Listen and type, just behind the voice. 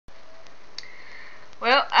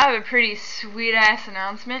I have a pretty sweet ass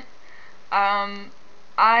announcement.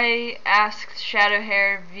 I asked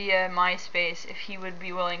Hare via MySpace if he would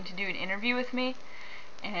be willing to do an interview with me,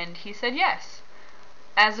 and he said yes.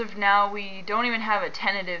 As of now, we don't even have a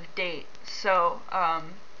tentative date, so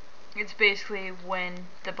it's basically when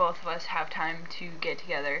the both of us have time to get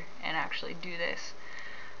together and actually do this.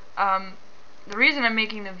 The reason I'm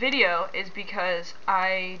making the video is because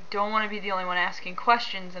I don't want to be the only one asking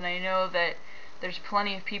questions, and I know that there's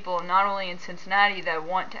plenty of people, not only in Cincinnati, that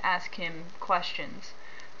want to ask him questions.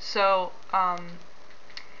 So,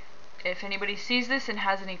 if anybody sees this and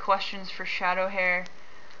has any questions for Hare,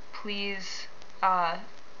 please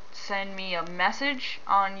send me a message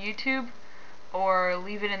on YouTube or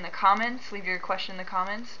leave it in the comments. Leave your question in the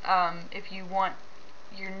comments. If you want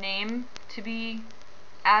your name to be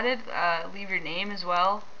added, leave your name as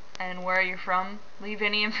well and where you're from. Leave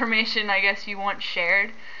any information I guess you want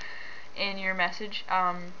shared in your message.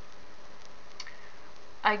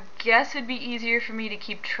 I guess it'd be easier for me to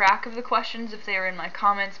keep track of the questions if they are in my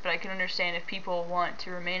comments, but I can understand if people want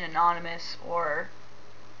to remain anonymous, or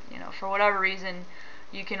for whatever reason,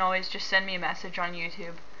 you can always just send me a message on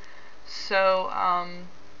YouTube. So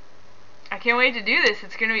I can't wait to do this.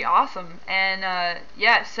 It's gonna be awesome. And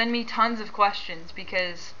yeah, send me tons of questions,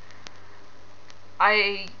 because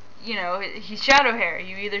he's Hare.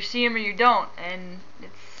 You either see him or you don't, and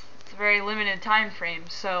it's a very limited time frame.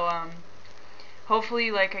 So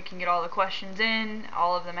hopefully, I can get all the questions in,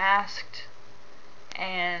 all of them asked,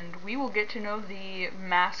 and we will get to know the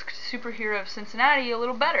masked superhero of Cincinnati a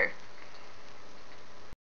little better.